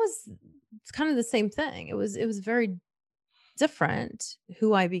 So that was it's kind of the same thing. It was very different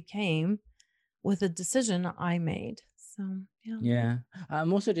who I became with a decision I made. So, yeah. Yeah.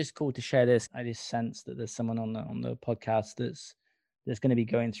 I'm also just called to share this. I just sense that there's someone on the podcast that's going to be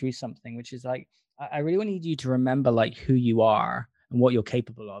going through something, which is like, I really want need you to remember like who you are and what you're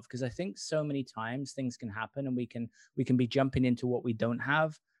capable of. Because I think so many times things can happen and we can be jumping into what we don't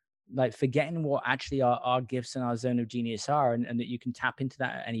have, like forgetting what actually our gifts and our zone of genius are, and that you can tap into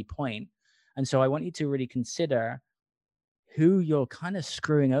that at any point. And so I want you to really consider who you're kind of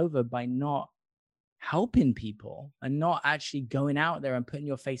screwing over by not helping people and not actually going out there and putting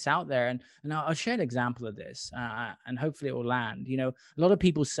your face out there. And I'll share an example of this, and hopefully it will land. A lot of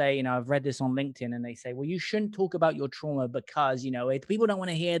people say, I've read this on LinkedIn, and they say, well, you shouldn't talk about your trauma because, people don't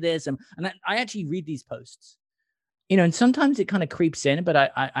want to hear this. And I actually read these posts, and sometimes it kind of creeps in, but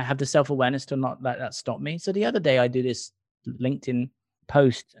I have the self-awareness to not let that stop me. So the other day I do this LinkedIn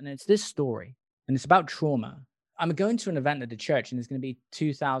post, and it's this story, and it's about trauma. I'm going to an event at the church, and there's going to be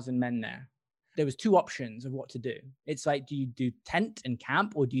 2,000 men there. There was two options of what to do. It's like, do you do tent and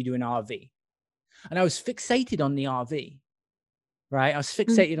camp, or do you do an RV? And I was fixated on the RV, right? I was Mm.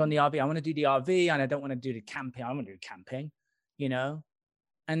 fixated on the RV. I want to do the RV and I don't want to do the camping. I want to do camping, you know?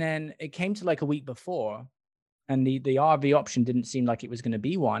 And then it came to like a week before, and the RV option didn't seem like it was going to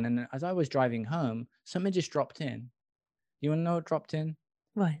be one. And as I was driving home, something just dropped in. You want to know what dropped in?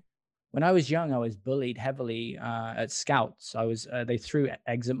 What? When I was young, I was bullied heavily at scouts. They threw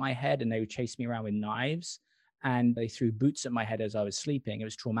eggs at my head and they would chase me around with knives, and they threw boots at my head as I was sleeping. It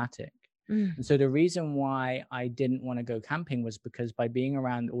was traumatic. Mm. And so the reason why I didn't want to go camping was because by being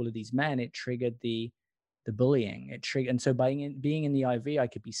around all of these men, it triggered the bullying. It triggered, and so by being in the IV, I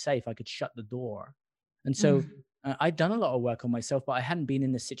could be safe. I could shut the door. And so Mm. I'd done a lot of work on myself, but I hadn't been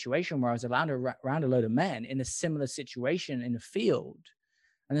in this situation where I was around a load of men in a similar situation in the field.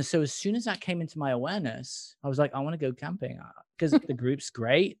 And so as soon as that came into my awareness, I was like, I want to go camping because the group's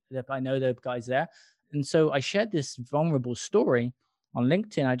great. I know the guys there. And so I shared this vulnerable story on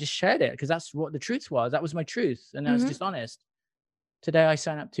LinkedIn. I just shared it because that's what the truth was. That was my truth. And I was Mhm. just honest. Today, I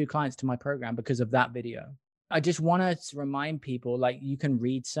signed up 2 clients to my program because of that video. I just want to remind people, like, you can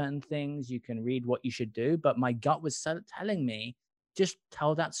read certain things, you can read what you should do, but my gut was telling me, just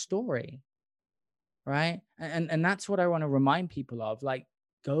tell that story, right? And that's what I want to remind people of. Like,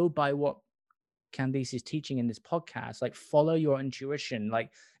 go by what Candice is teaching in this podcast. Like, follow your intuition.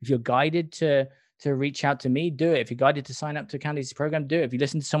 Like, if you're guided to to reach out to me, do it. If you're guided to sign up to Candice's program, do it. If you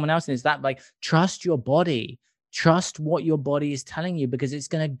listen to someone else and it's that, like, trust your body, trust what your body is telling you, because it's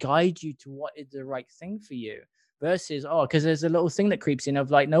going to guide you to what is the right thing for you. Versus, oh, because there's a little thing that creeps in of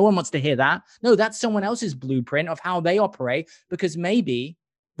like, no one wants to hear that. No, that's someone else's blueprint of how they operate, because maybe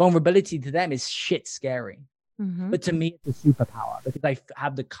vulnerability to them is shit scary. But to me, it's a superpower because I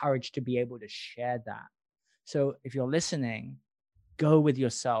have the courage to be able to share that. So if you're listening, go with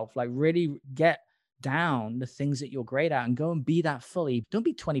yourself, like really get down the things that you're great at and go and be that fully. Don't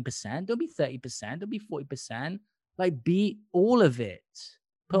be 20%, don't be 30%, don't be 40%. Like, be all of it.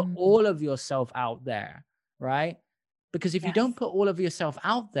 Put all of yourself out there, right? Because if you don't put all of yourself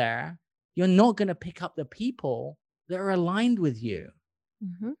out there, you're not going to pick up the people that are aligned with you.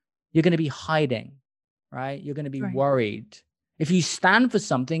 You're going to be hiding, right? You're going to be worried. If you stand for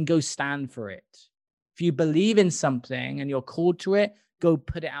something, go stand for it. If you believe in something and you're called to it, go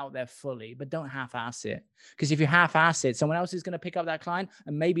put it out there fully, but don't half-ass it. Because if you half-ass it, someone else is going to pick up that client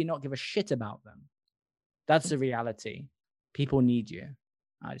and maybe not give a shit about them. That's the reality. People need you.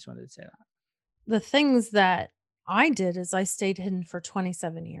 I just wanted to say that. The things that I did is I stayed hidden for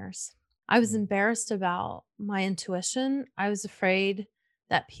 27 years. I was embarrassed about my intuition. I was afraid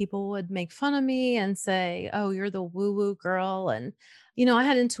that people would make fun of me and say, "Oh, you're the woo-woo girl." And, I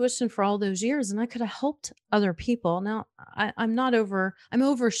had intuition for all those years and I could have helped other people. Now, I'm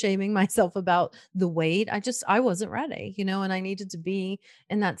over shaming myself about the weight. I wasn't ready, and I needed to be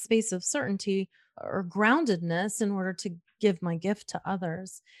in that space of certainty or groundedness in order to give my gift to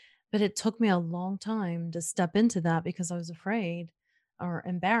others. But it took me a long time to step into that because I was afraid or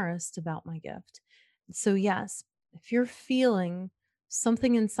embarrassed about my gift. So, yes, if you're feeling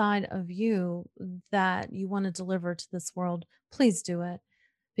something inside of you that you want to deliver to this world, please do it.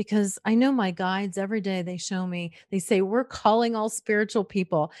 Because I know my guides every day, they show me, they say, we're calling all spiritual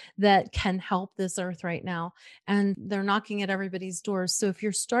people that can help this earth right now. And they're knocking at everybody's doors. So if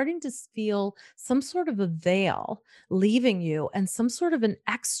you're starting to feel some sort of a veil leaving you and some sort of an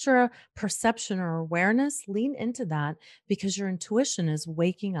extra perception or awareness, lean into that because your intuition is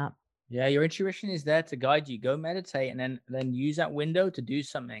waking up. Yeah, your intuition is there to guide you. Go meditate and then use that window to do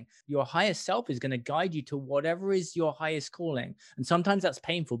something. Your higher self is going to guide you to whatever is your highest calling. And sometimes that's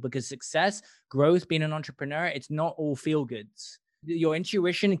painful because success, growth, being an entrepreneur, it's not all feel goods. Your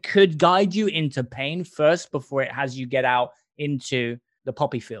intuition could guide you into pain first before it has you get out into the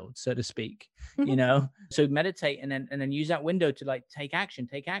poppy field, so to speak. So meditate and then use that window to like take action.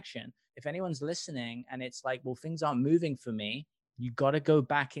 If anyone's listening and it's like, well, things aren't moving for me, you got to go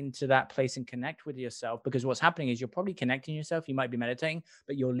back into that place and connect with yourself, because what's happening is you're probably connecting yourself. You might be meditating,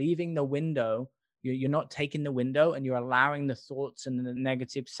 but you're leaving the window. You're not taking the window and you're allowing the thoughts and the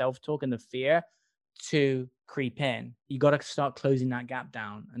negative self-talk and the fear to creep in. You got to start closing that gap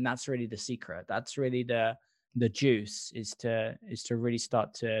down. And that's really the secret. That's really the juice is to really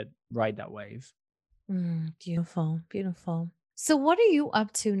start to ride that wave. Beautiful, beautiful. So, what are you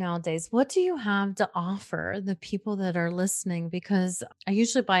up to nowadays? What do you have to offer the people that are listening? Because I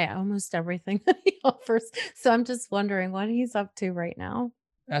usually buy almost everything that he offers. So, I'm just wondering what he's up to right now.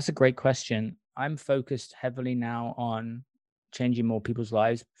 That's a great question. I'm focused heavily now on changing more people's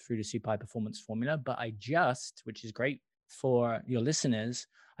lives through the Super High Performance Formula. But which is great for your listeners,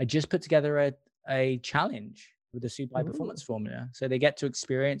 I just put together a challenge with the Super High Performance Formula. So they get to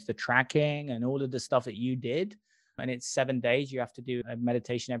experience the tracking and all of the stuff that you did. And it's 7 days. You have to do a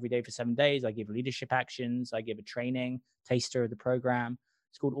meditation every day for 7 days. I give leadership actions. I give a training taster of the program.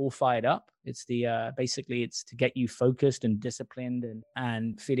 It's called All Fired Up. It's basically it's to get you focused and disciplined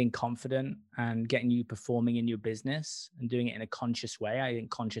and feeling confident and getting you performing in your business and doing it in a conscious way. I think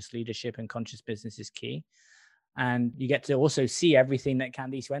conscious leadership and conscious business is key. And you get to also see everything that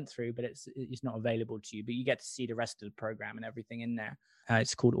Candice went through, but it's not available to you. But you get to see the rest of the program and everything in there.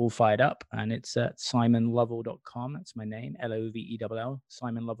 It's called All Fired Up, and it's at simonlovell.com. That's my name, Lovell,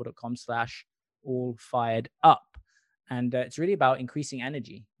 simonlovell.com/all fired up. And it's really about increasing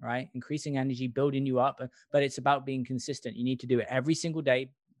energy, right? Increasing energy, building you up. But it's about being consistent. You need to do it every single day,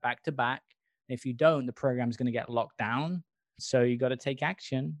 back to back. If you don't, the program is going to get locked down. So you got to take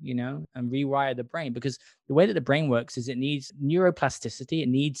action, and rewire the brain, because the way that the brain works is it needs neuroplasticity. It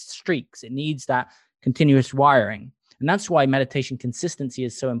needs streaks. It needs that continuous wiring. And that's why meditation consistency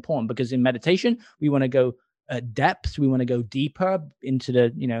is so important, because in meditation, we want to go depth. We want to go deeper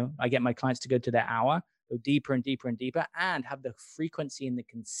into I get my clients to go to their hour, go deeper and deeper and deeper, and have the frequency and the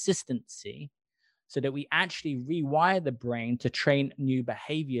consistency so that we actually rewire the brain to train new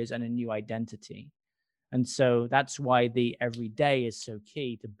behaviors and a new identity. And so that's why the every day is so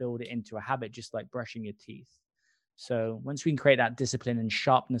key, to build it into a habit, just like brushing your teeth. So once we can create that discipline and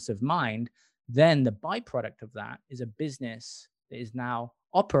sharpness of mind, then the byproduct of that is a business that is now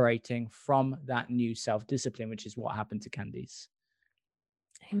operating from that new self discipline, which is what happened to Candice.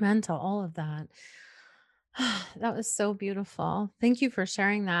 Amen to all of that. That was so beautiful. Thank you for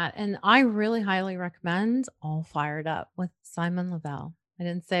sharing that. And I really highly recommend All Fired Up with Simon Lavelle. I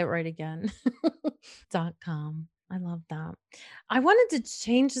didn't say it right again. .com. I love that. I wanted to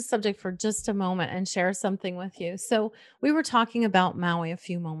change the subject for just a moment and share something with you. So, we were talking about Maui a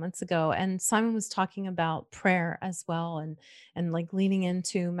few moments ago, and Simon was talking about prayer as well, and like leaning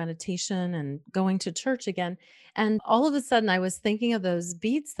into meditation and going to church again. And all of a sudden, I was thinking of those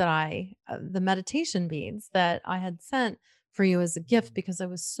beads that the meditation beads that I had sent for you as a gift because I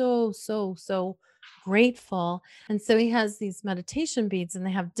was so, so, so grateful. And so he has these meditation beads and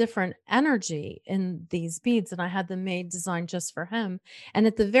they have different energy in these beads. And I had them made designed just for him. And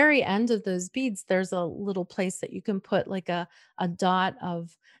at the very end of those beads, there's a little place that you can put like a dot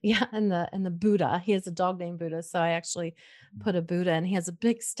of, yeah, and the Buddha. He has a dog named Buddha. So I actually put a Buddha, and he has a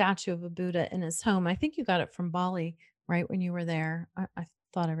big statue of a Buddha in his home. I think you got it from Bali, right? When you were there. I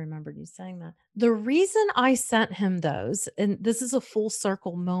thought I remembered you saying that. The reason I sent him those, and this is a full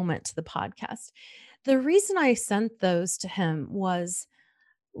circle moment to the podcast. The reason I sent those to him was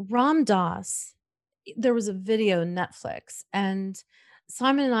Ram Dass. There was a video on Netflix, and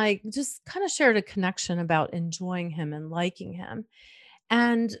Simon and I just kind of shared a connection about enjoying him and liking him.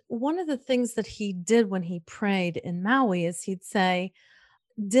 And one of the things that he did when he prayed in Maui is he'd say,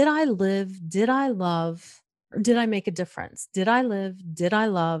 "Did I live? Did I love? Or did I make a difference? Did I live? Did I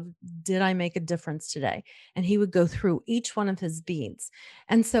love? Did I make a difference today?" And he would go through each one of his beads.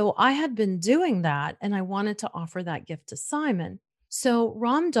 And so I had been doing that, and I wanted to offer that gift to Simon. So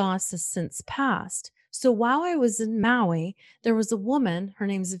Ram Dass has since passed. So while I was in Maui, there was a woman, her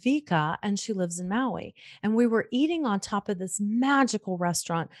name's Vika, and she lives in Maui. And we were eating on top of this magical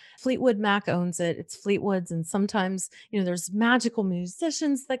restaurant. Fleetwood Mac owns it. It's Fleetwood's. And sometimes, there's magical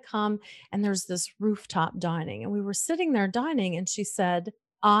musicians that come, and there's this rooftop dining. And we were sitting there dining, and she said,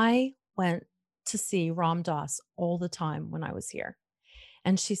 "I went to see Ram Dass all the time when I was here."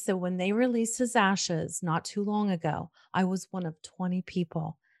 And she said, when they released his ashes not too long ago, I was one of 20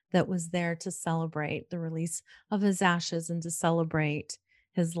 people that was there to celebrate the release of his ashes and to celebrate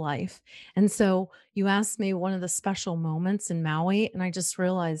his life. And so you asked me one of the special moments in Maui, and I just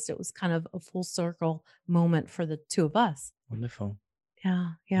realized it was kind of a full circle moment for the two of us. Wonderful.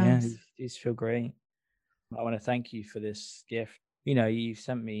 Yeah. Yeah. Yeah, you just feel great. I want to thank you for this gift. You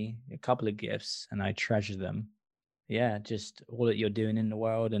sent me a couple of gifts and I treasure them. Yeah, just all that you're doing in the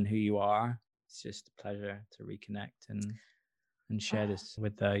world and who you are. It's just a pleasure to reconnect and share this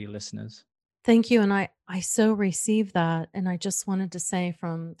with your listeners. Thank you. And I so receive that. And I just wanted to say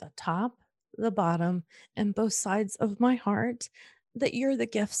from the top, the bottom, and both sides of my heart that you're the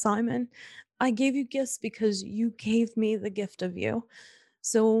gift, Simon. I gave you gifts because you gave me the gift of you.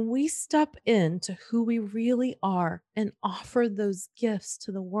 So when we step into who we really are and offer those gifts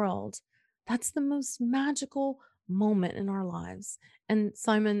to the world, that's the most magical moment in our lives. And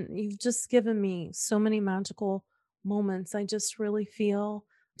Simon, you've just given me so many magical moments. I just really feel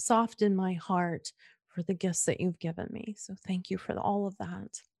soft in my heart for the gifts that you've given me. So thank you for all of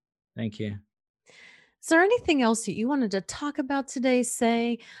that. Thank you. Is there anything else that you wanted to talk about today?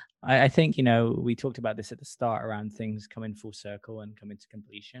 Say, I think, we talked about this at the start around things coming full circle and coming to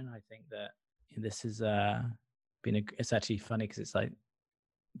completion. I think that this has it's actually funny because it's like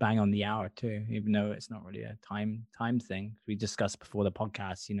bang on the hour too, even though it's not really a time thing. We discussed before the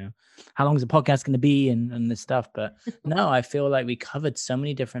podcast, how long is the podcast going to be and this stuff. But no, I feel like we covered so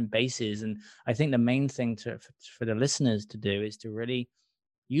many different bases. And I think the main thing for the listeners to do is to really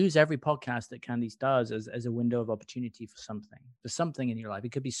use every podcast that Candice does as a window of opportunity for something in your life.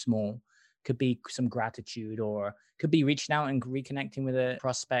 It could be small, could be some gratitude, or could be reaching out and reconnecting with a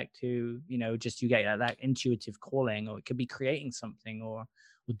prospect who, just you get that intuitive calling, or it could be creating something or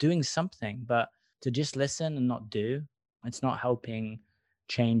doing something. But to just listen and not do, it's not helping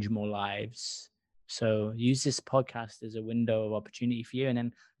change more lives. So use this podcast as a window of opportunity for you, and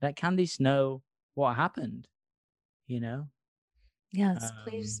then let Candice know what happened, yes,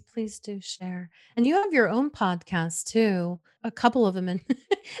 please do share. And you have your own podcast too, a couple of them. And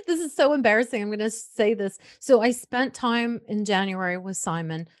this is so embarrassing. I'm going to say this. So I spent time in January with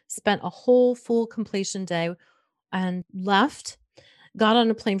Simon, spent a whole full completion day and left, got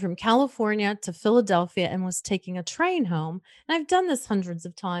on a plane from California to Philadelphia and was taking a train home. And I've done this hundreds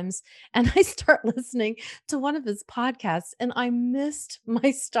of times. And I start listening to one of his podcasts and I missed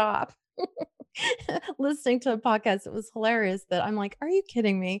my stop. listening to a podcast. It was hilarious that I'm like, are you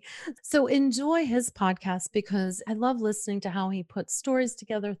kidding me? So enjoy his podcast because I love listening to how he puts stories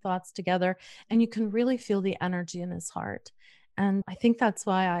together, thoughts together, and you can really feel the energy in his heart. And I think that's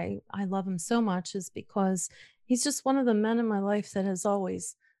why I love him so much is because he's just one of the men in my life that has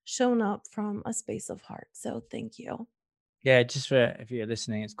always shown up from a space of heart. So thank you. Yeah, just for if you're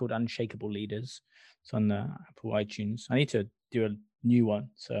listening, it's called Unshakable Leaders. It's on the Apple iTunes. I need to do a new one,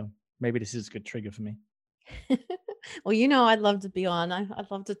 so maybe this is a good trigger for me. Well, I'd love to be on.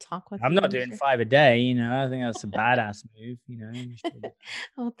 I'd love to talk with I'm you not and doing share. 5 a day, I think that's a badass move, you should.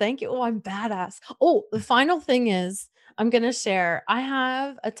 Oh, thank you. Oh, I'm badass. Oh, the final thing is I'm going to share. I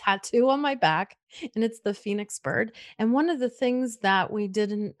have a tattoo on my back and it's the Phoenix bird. And one of the things that we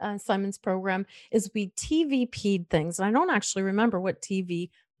did in Simon's program is we TVP'd things. And I don't actually remember what TVP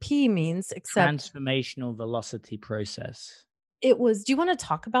means, except Transformational velocity process. it was. Do you want to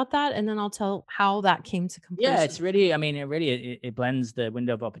talk about that? And then I'll tell how that came to Yeah, completion. it's really, I mean, it blends the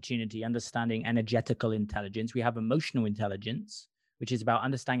window of opportunity, understanding energetical intelligence. We have emotional intelligence, which is about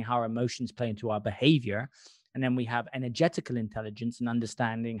understanding how our emotions play into our behavior. And then we have energetical intelligence and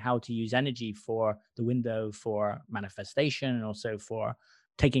understanding how to use energy for the window for manifestation and also for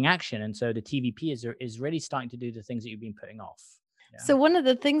taking action. And so the TVP is really starting to do the things that you've been putting off. Yeah. So one of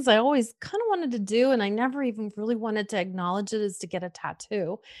the things I always kind of wanted to do, and I never even really wanted to acknowledge it, is to get a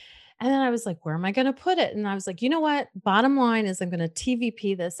tattoo. And then I was like, where am I going to put it? And I was like, you know what? Bottom line is I'm going to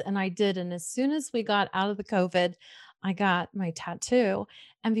TVP this. And I did. And as soon as we got out of the COVID, I got my tattoo.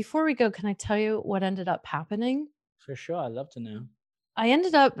 And before we go, can I tell you what ended up happening? For sure. I'd love to know. I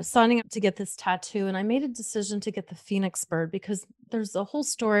ended up signing up to get this tattoo and I made a decision to get the Phoenix bird because there's a whole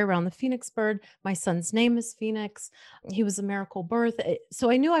story around the Phoenix bird. My son's name is Phoenix. He was a miracle birth.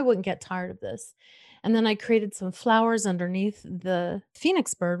 So I knew I wouldn't get tired of this. And then I created some flowers underneath the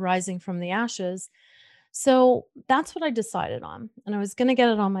Phoenix bird rising from the ashes. So that's what I decided on. And I was going to get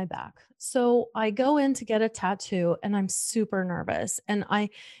it on my back. So I go in to get a tattoo and I'm super nervous. And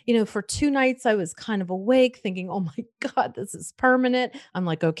for 2 nights, I was kind of awake thinking, oh my God, this is permanent. I'm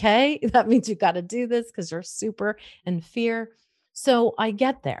like, okay, that means you got to do this because you're super in fear. So I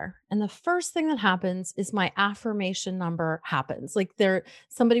get there, and the first thing that happens is my affirmation number happens. Like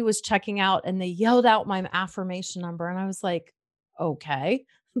somebody was checking out and they yelled out my affirmation number. And I was like, okay,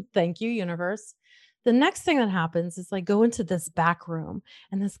 thank you, universe. The next thing that happens is I go into this back room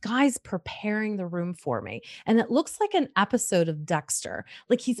and this guy's preparing the room for me. And it looks like an episode of Dexter.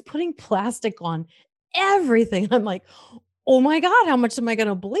 Like he's putting plastic on everything. I'm like, oh my God, how much am I going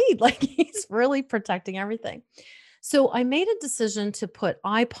to bleed? Like he's really protecting everything. So I made a decision to put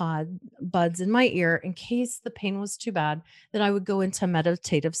iPod buds in my ear in case the pain was too bad, that I would go into a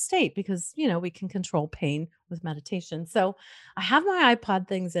meditative state because, we can control pain with meditation. So I have my iPod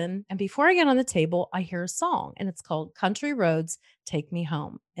things in, and before I get on the table, I hear a song and it's called Country Roads Take Me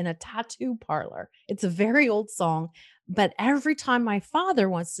Home in a tattoo parlor. It's a very old song, but every time my father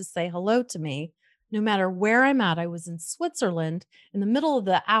wants to say hello to me, no matter where I'm at, I was in Switzerland in the middle of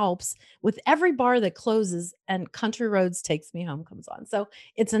the Alps with every bar that closes and Country Roads Takes Me Home comes on. So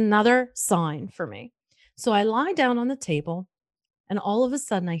it's another sign for me. So I lie down on the table and all of a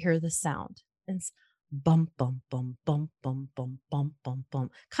sudden I hear the sound. And it's bum, bum, bum, bum, bum, bum, bum, bum,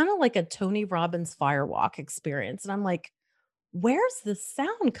 bum. Kind of like a Tony Robbins firewalk experience. And I'm like, where's the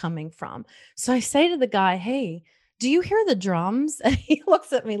sound coming from? So I say to the guy, hey, do you hear the drums? And he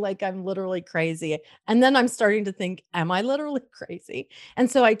looks at me like I'm literally crazy. And then I'm starting to think, am I literally crazy? And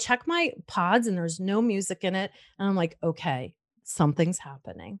so I check my pods and there's no music in it. And I'm like, okay, something's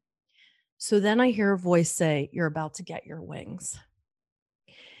happening. So then I hear a voice say, you're about to get your wings.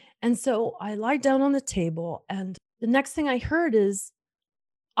 And so I lie down on the table. And the next thing I heard is,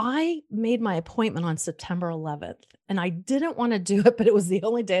 I made my appointment on September 11th and I didn't want to do it, but it was the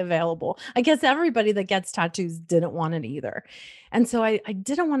only day available. I guess everybody that gets tattoos didn't want it either. And so I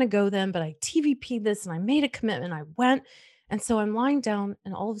didn't want to go then, but I TVP'd this and I made a commitment. I went. And so I'm lying down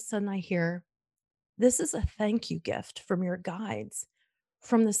and all of a sudden I hear, this is a thank you gift from your guides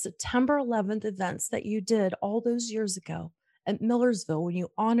from the September 11th events that you did all those years ago at Millersville when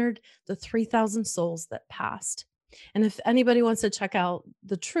you honored the 3,000 souls that passed. And if anybody wants to check out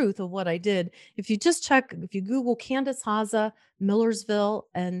the truth of what I did, if you Google Candace Haza, Millersville,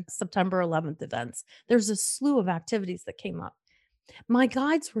 and September 11th events, there's a slew of activities that came up. My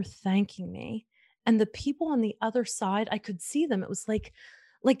guides were thanking me. And the people on the other side, I could see them. It was like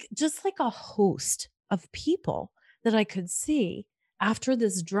just like a host of people that I could see after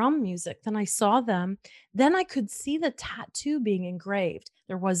this drum music. Then I saw them. Then I could see the tattoo being engraved.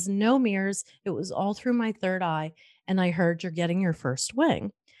 There was no mirrors. It was all through my third eye. And I heard, you're getting your first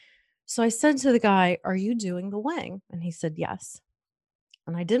wing. So I said to the guy, "Are you doing the wing?" And he said, "Yes."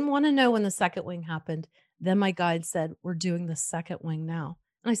 And I didn't want to know when the second wing happened. Then my guide said, "We're doing the second wing now."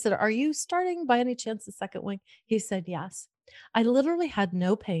 And I said, "Are you starting by any chance the second wing?" He said, "Yes." I literally had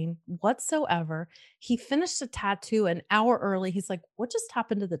no pain whatsoever. He finished the tattoo an hour early. He's like, "What just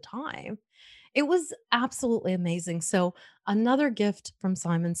happened to the time?" It was absolutely amazing. So, another gift from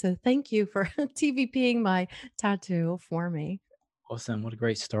Simon. So, thank you for TVPing my tattoo for me. Awesome. What a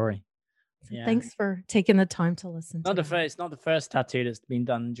great story. So Yeah. thanks for taking the time to listen Not to the that. first, it's not the first tattoo that's been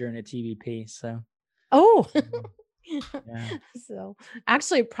done during a TVP. So, Oh, mhm, yeah. so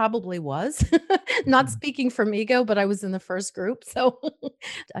actually, it probably was. Not speaking from ego, but I was in the first group. So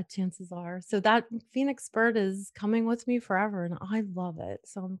chances are. So that Phoenix bird is coming with me forever and I love it.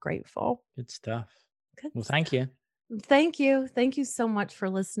 So I'm grateful. Good stuff. Good Well, thank stuff. you. Thank you. Thank you so much for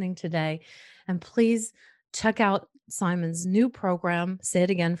listening today. And please check out Simon's new program. Say it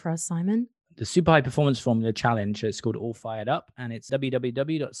again for us, Simon. The Super High Performance Formula Challenge. It's called All Fired Up, and it's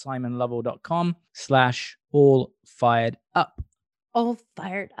www.simonlovell.com/all fired up. All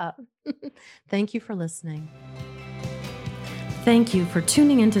fired up. Thank you for listening. Thank you for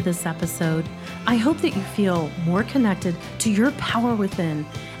tuning into this episode. I hope that you feel more connected to your power within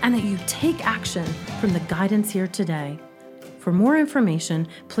and that you take action from the guidance here today. For more information,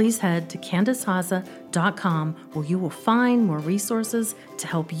 please head to CandiceHaza.com where you will find more resources to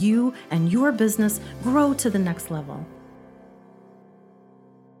help you and your business grow to the next level.